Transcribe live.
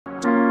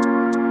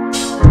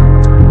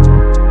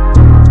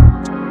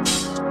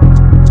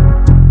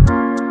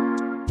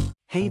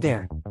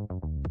there.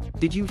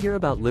 Did you hear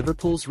about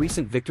Liverpool's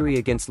recent victory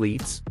against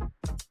Leeds?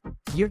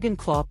 Jurgen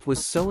Klopp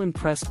was so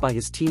impressed by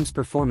his team's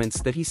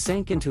performance that he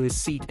sank into his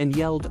seat and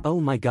yelled, "Oh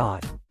my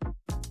God."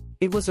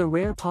 It was a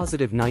rare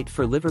positive night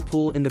for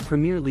Liverpool in the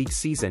Premier League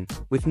season,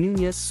 with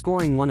Nunez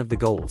scoring one of the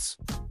goals.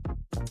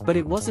 But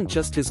it wasn't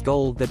just his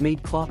goal that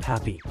made Klopp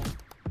happy.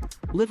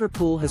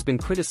 Liverpool has been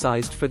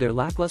criticized for their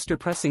lackluster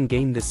pressing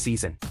game this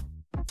season.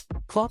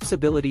 Klopp's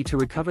ability to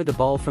recover the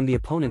ball from the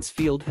opponent's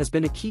field has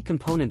been a key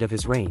component of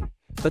his reign,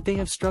 but they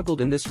have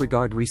struggled in this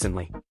regard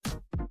recently.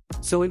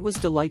 So it was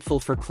delightful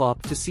for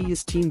Klopp to see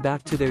his team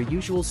back to their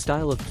usual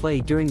style of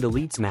play during the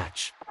Leeds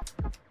match.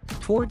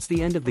 Towards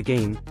the end of the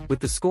game, with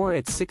the score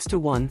at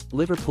 6-1,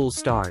 Liverpool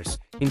stars,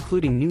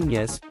 including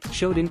Nunez,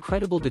 showed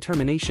incredible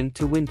determination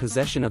to win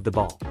possession of the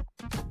ball.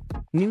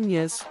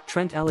 Nunez,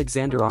 Trent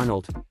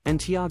Alexander-Arnold, and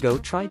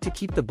Thiago tried to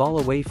keep the ball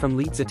away from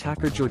Leeds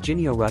attacker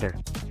Jorginho Rutter.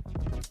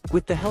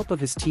 With the help of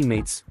his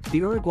teammates, the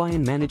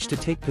Uruguayan managed to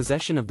take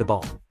possession of the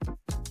ball.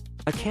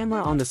 A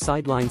camera on the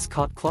sidelines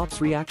caught Klopp's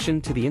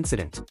reaction to the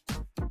incident.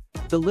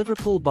 The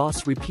Liverpool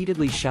boss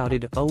repeatedly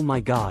shouted, "Oh my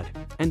God,"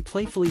 and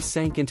playfully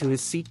sank into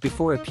his seat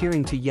before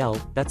appearing to yell,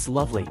 "That's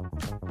lovely."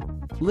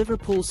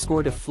 Liverpool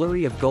scored a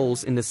flurry of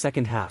goals in the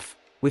second half,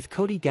 with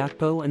Cody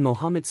Gakpo and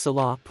Mohamed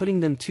Salah putting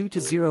them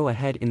 2-0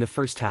 ahead in the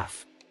first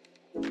half.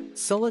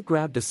 Salah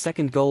grabbed a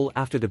second goal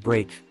after the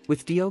break,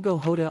 with Diogo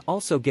Jota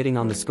also getting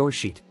on the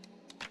scoresheet.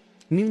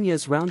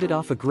 Nunez rounded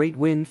off a great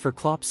win for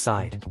Klopp's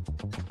side.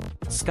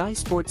 Sky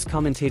Sports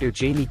commentator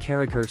Jamie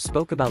Carragher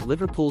spoke about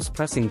Liverpool's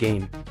pressing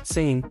game,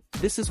 saying,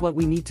 "This is what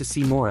we need to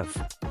see more of.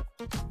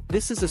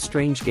 This is a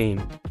strange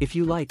game, if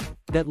you like,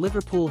 that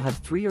Liverpool have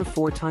 3 or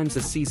 4 times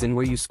a season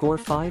where you score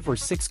 5 or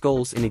 6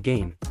 goals in a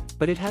game,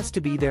 but it has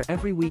to be there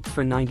every week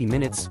for 90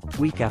 minutes,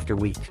 week after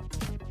week.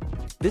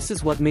 This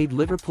is what made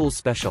Liverpool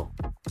special.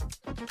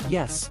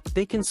 Yes,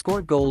 they can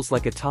score goals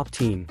like a top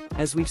team,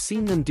 as we've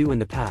seen them do in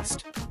the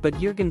past, but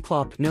Jurgen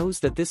Klopp knows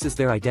that this is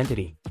their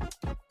identity.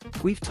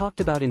 We've talked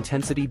about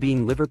intensity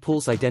being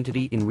Liverpool's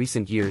identity in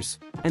recent years,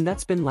 and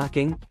that's been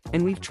lacking,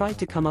 and we've tried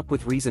to come up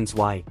with reasons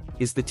why.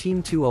 Is the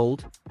team too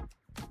old?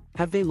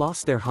 Have they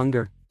lost their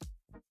hunger?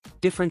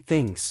 Different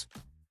things.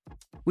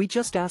 We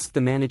just asked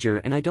the manager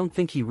and I don't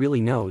think he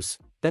really knows.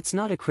 That's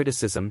not a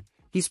criticism,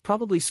 he's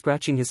probably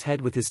scratching his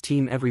head with his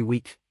team every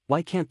week.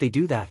 Why can't they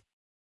do that?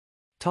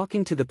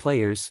 Talking to the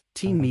players,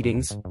 team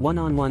meetings,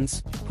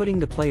 one-on-ones, putting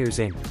the players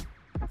in.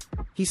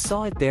 He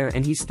saw it there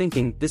and he's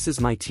thinking, this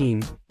is my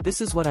team,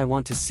 this is what I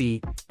want to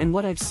see, and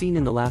what I've seen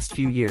in the last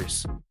few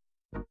years.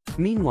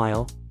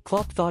 Meanwhile,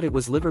 Klopp thought it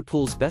was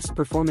Liverpool's best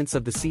performance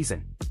of the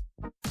season.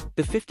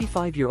 The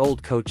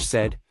 55-year-old coach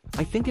said,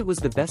 "I think it was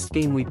the best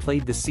game we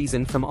played this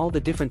season from all the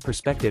different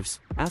perspectives,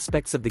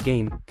 aspects of the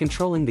game,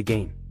 controlling the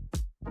game."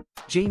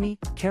 Jamie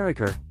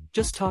Carragher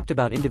just talked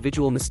about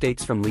individual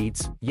mistakes from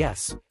Leeds,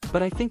 yes,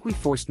 but I think we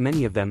forced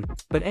many of them,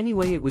 but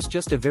anyway it was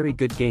just a very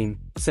good game,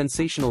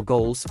 sensational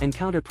goals and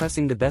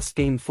counter-pressing, the best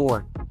game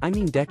for,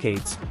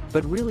 decades,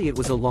 but really it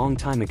was a long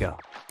time ago.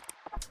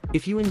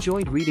 If you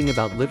enjoyed reading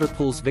about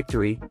Liverpool's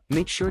victory,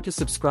 make sure to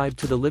subscribe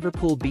to the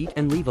Liverpool Beat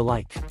and leave a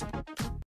like.